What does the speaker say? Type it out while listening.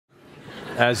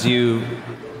as you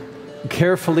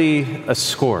carefully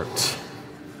escort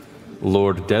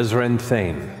Lord Desren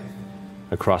Thane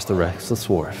across the restless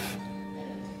wharf,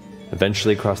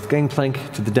 eventually across the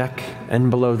gangplank to the deck and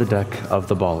below the deck of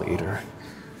the Ball Eater.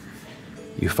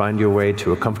 You find your way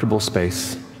to a comfortable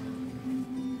space,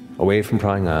 away from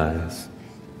prying eyes,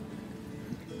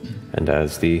 and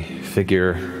as the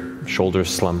figure, shoulders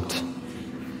slumped,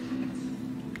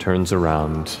 turns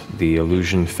around, the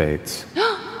illusion fades.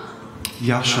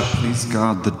 Yasha, please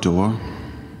guard the door.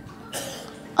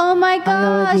 Oh my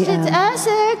gosh, it's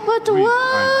Essek, but what?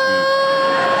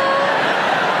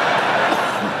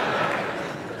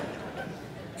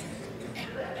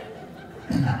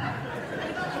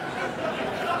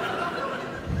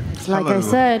 Like I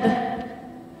said,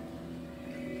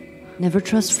 never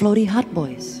trust floaty hot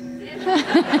boys.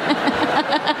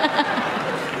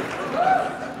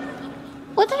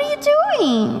 What are you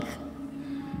doing?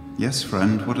 Yes,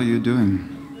 friend, what are you doing?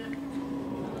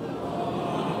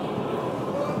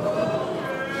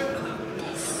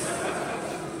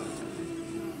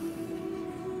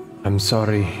 I'm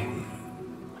sorry.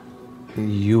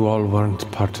 You all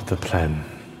weren't part of the plan.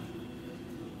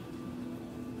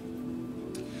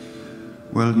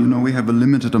 Well, you know, we have a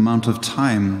limited amount of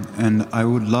time, and I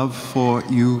would love for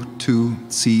you to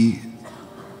see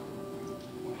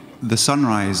the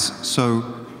sunrise, so...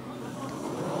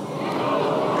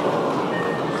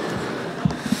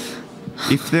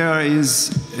 If there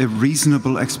is a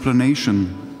reasonable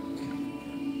explanation,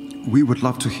 we would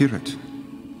love to hear it.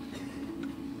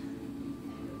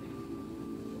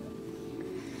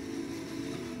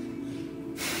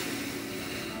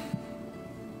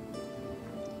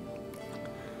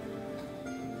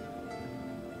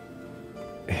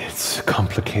 It's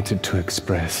complicated to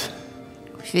express.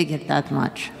 We figured that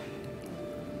much.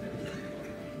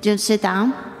 Just sit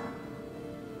down.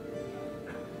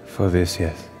 For this,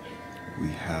 yes. We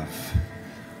have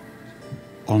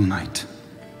all night.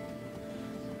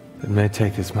 It may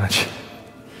take as much.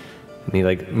 And he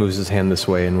moves his hand this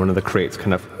way, and one of the crates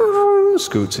kind of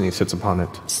scoots, and he sits upon it.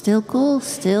 Still cool,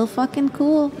 still fucking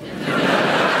cool.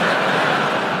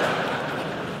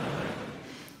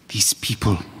 These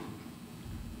people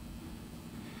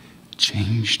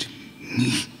changed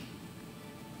me.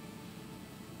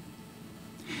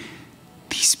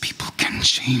 These people can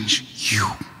change you.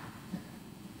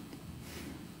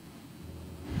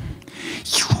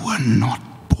 You were not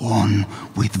born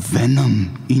with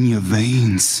venom in your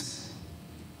veins.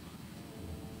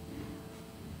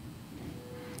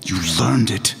 You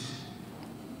learned it.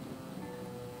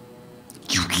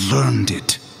 You learned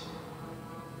it.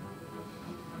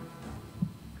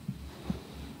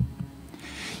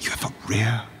 You have a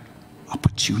rare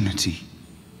opportunity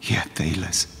here,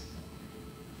 Thales.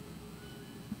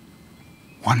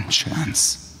 One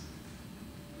chance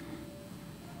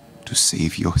to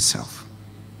save yourself.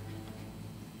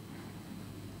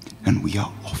 And we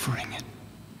are offering it.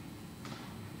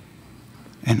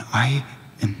 And I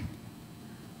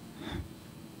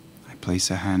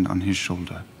place a hand on his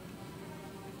shoulder,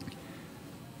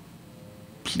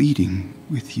 pleading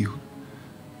with you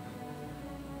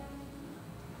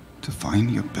to find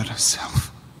your better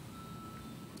self.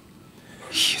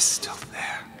 He is still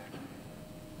there.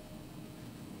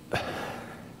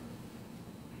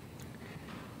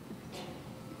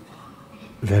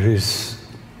 There is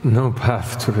no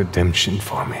path to redemption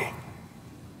for me.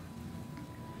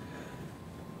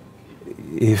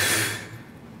 If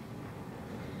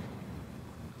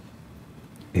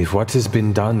what has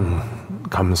been done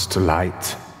comes to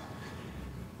light,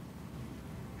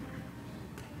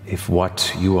 if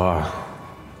what you are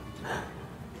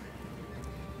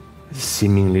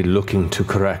seemingly looking to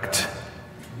correct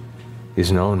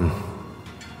is known,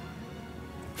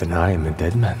 then I am a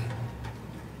dead man.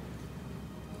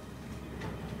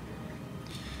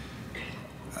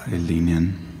 I lean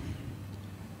in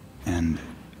and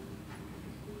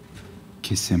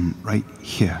kiss him right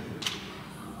here.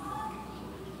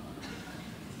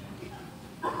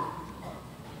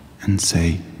 And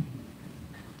say,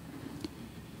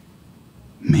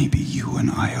 maybe you and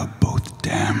I are both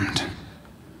damned.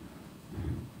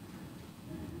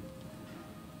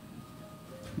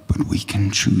 But we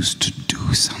can choose to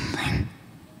do something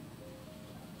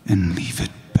and leave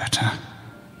it better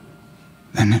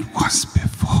than it was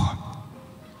before.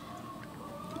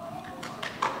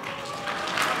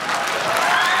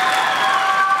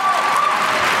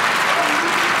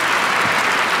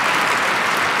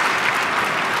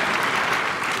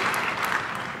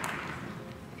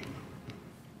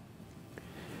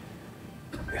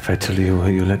 If I tell you, will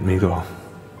you let me go?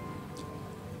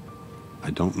 I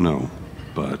don't know,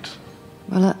 but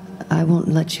Well, I won't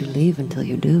let you leave until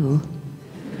you do.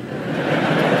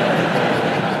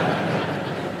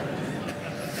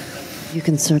 You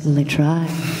can certainly try.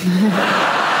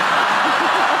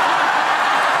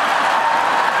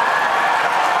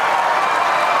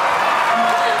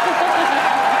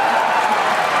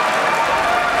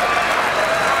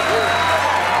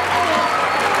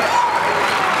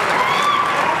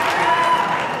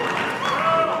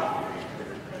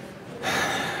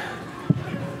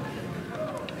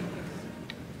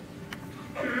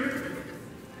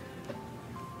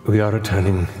 We are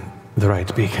returning the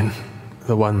right beacon,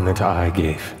 the one that I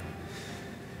gave.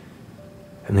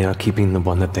 And they are keeping the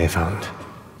one that they found.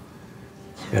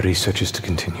 Their research is to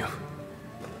continue.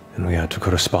 And we are to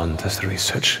correspond as the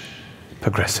research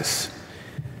progresses.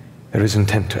 There is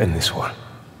intent to end this war.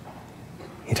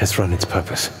 It has run its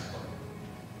purpose.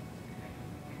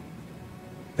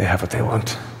 They have what they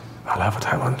want. I'll have what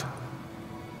I want.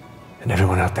 And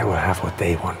everyone out there will have what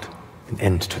they want. An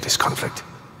end to this conflict.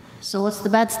 So what's the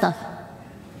bad stuff?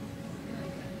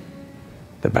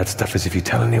 The bad stuff is if you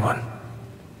tell anyone,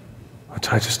 or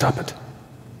try to stop it.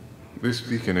 This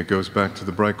beacon, it goes back to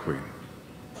the Bright Queen.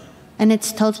 And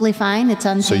it's totally fine, it's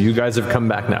unchanged. So you guys have come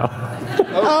back now.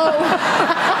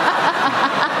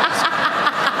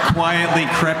 Quietly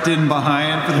crept in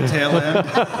behind for the tail end.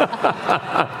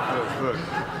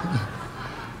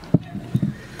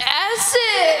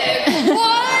 Essek!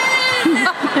 What?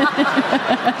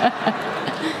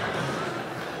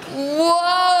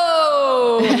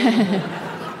 Whoa!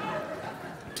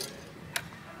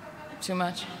 Too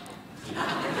much.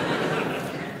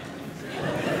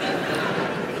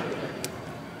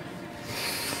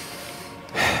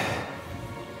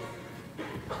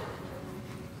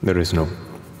 There is no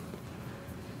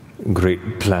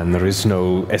great plan, there is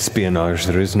no espionage,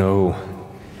 there is no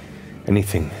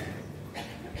anything.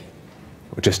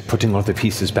 We're just putting all the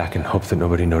pieces back and hope that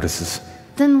nobody notices.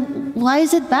 Then why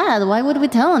is it bad? Why would we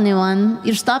tell anyone?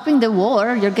 You're stopping the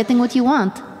war, you're getting what you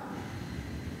want.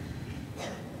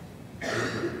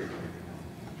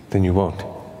 Then you won't.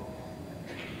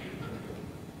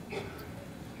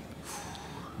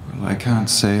 Well, I can't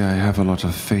say I have a lot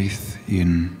of faith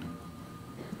in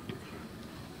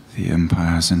the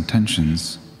Empire's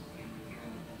intentions.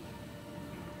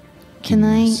 Can in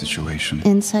I this situation.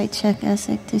 insight check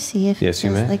Essek to see if Yes, it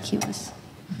you feels may. like he was...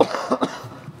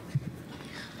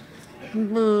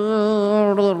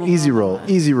 Easy roll,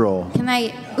 easy roll. Can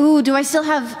I... Ooh, do I still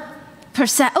have...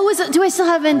 do I still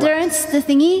have endurance, the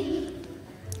thingy?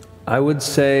 I would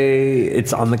say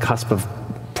it's on the cusp of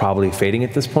probably fading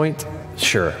at this point.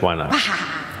 Sure, why not?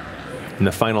 In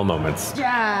the final moments.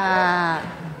 Yeah.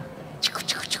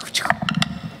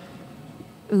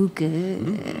 Ooh,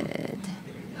 good.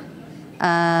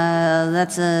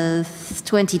 That's a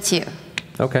 22.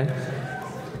 Okay.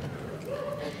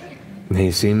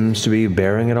 He seems to be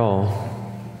bearing it all.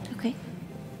 Okay.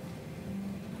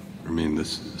 I mean,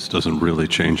 this doesn't really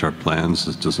change our plans.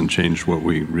 This doesn't change what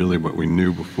we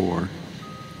knew before.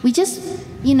 We just,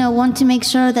 want to make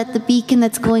sure that the beacon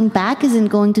that's going back isn't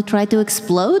going to try to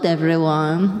explode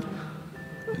everyone.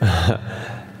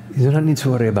 You do not need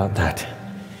to worry about that.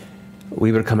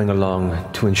 We were coming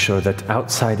along to ensure that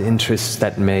outside interests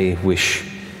that may wish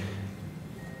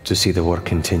to see the war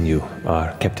continue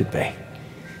are kept at bay.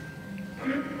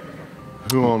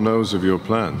 Who all knows of your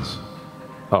plans?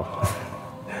 Oh.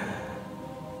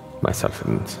 Myself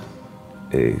and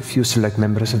a few select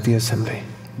members of the Assembly.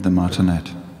 The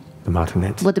Martinet. The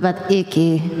Martinet. What about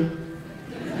Icky?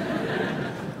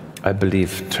 I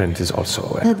believe Trent is also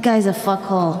aware. That guy's a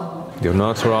fuckhole. You're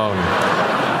not wrong.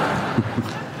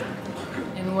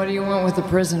 And what do you want with the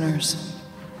prisoners?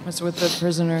 What's with the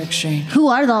prisoner exchange? Who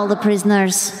are all the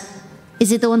prisoners?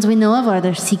 Is it the ones we know of, or are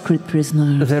there secret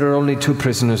prisoners? There are only 2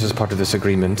 prisoners as part of this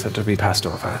agreement that will be passed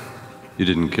over. You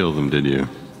didn't kill them, did you?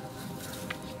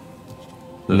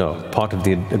 No, part of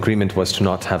the agreement was to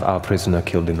not have our prisoner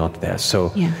killed and not theirs.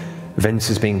 So Yeah. Vence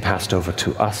is being passed over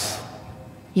to us,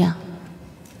 Yeah.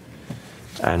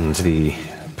 and the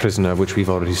prisoner, which we've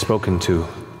already spoken to,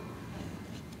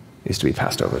 is to be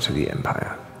passed over to the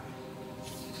Empire.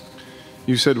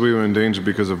 You said we were in danger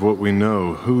because of what we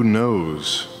know. Who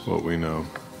knows what we know?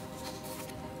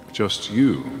 Just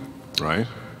you, right?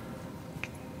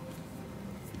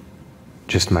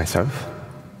 Just myself,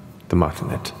 the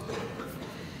Martinet,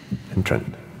 and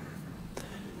Trent.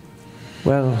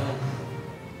 Well,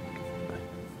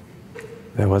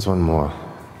 there was one more,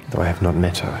 though I have not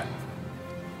met her.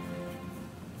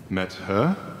 Met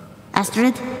her?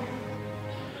 Astrid?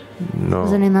 No.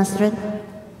 Was her name Astrid?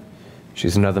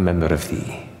 She's another member of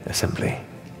the Assembly.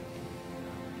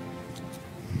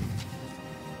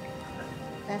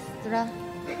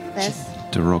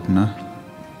 Derogna.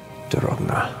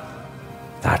 Derogna.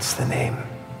 That's the name.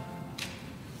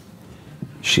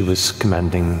 She was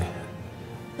commanding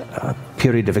a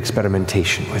period of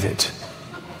experimentation with it.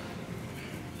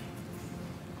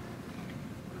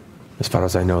 As far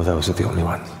as I know, those are the only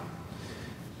ones.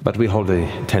 But we hold a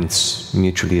tense,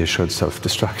 mutually assured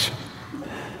self-destruction.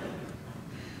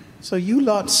 So you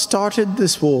lot started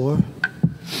this war,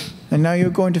 and now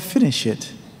you're going to finish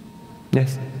it.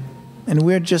 Yes. And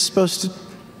we're just supposed to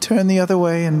turn the other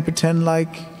way and pretend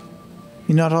like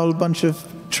you're not all a bunch of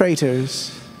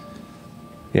traitors.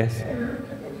 Yes.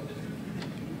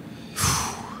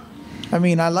 I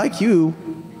mean, I like you,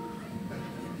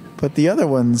 but the other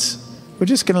ones, we're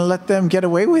just going to let them get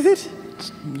away with it?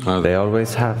 They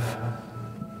always have.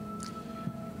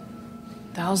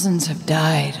 Thousands have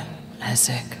died,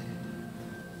 Essek.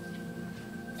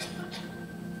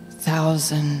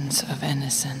 Thousands of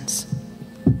innocents.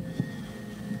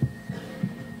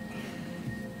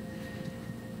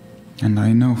 And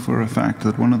I know for a fact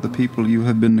that one of the people you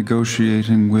have been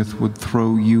negotiating with would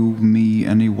throw you, me,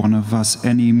 any one of us,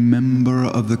 any member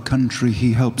of the country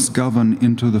he helps govern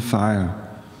into the fire.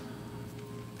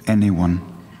 Anyone.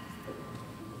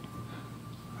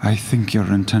 I think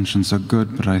your intentions are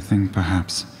good, but I think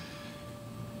perhaps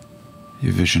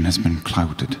your vision has been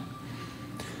clouded.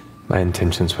 My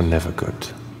intentions were never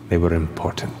good. They were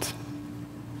important.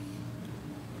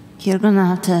 You're gonna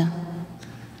have to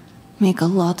make a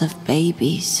lot of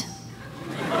babies.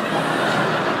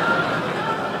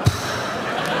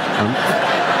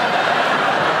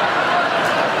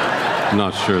 I'm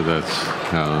not sure that's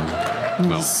how.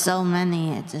 There's so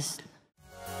many, it just...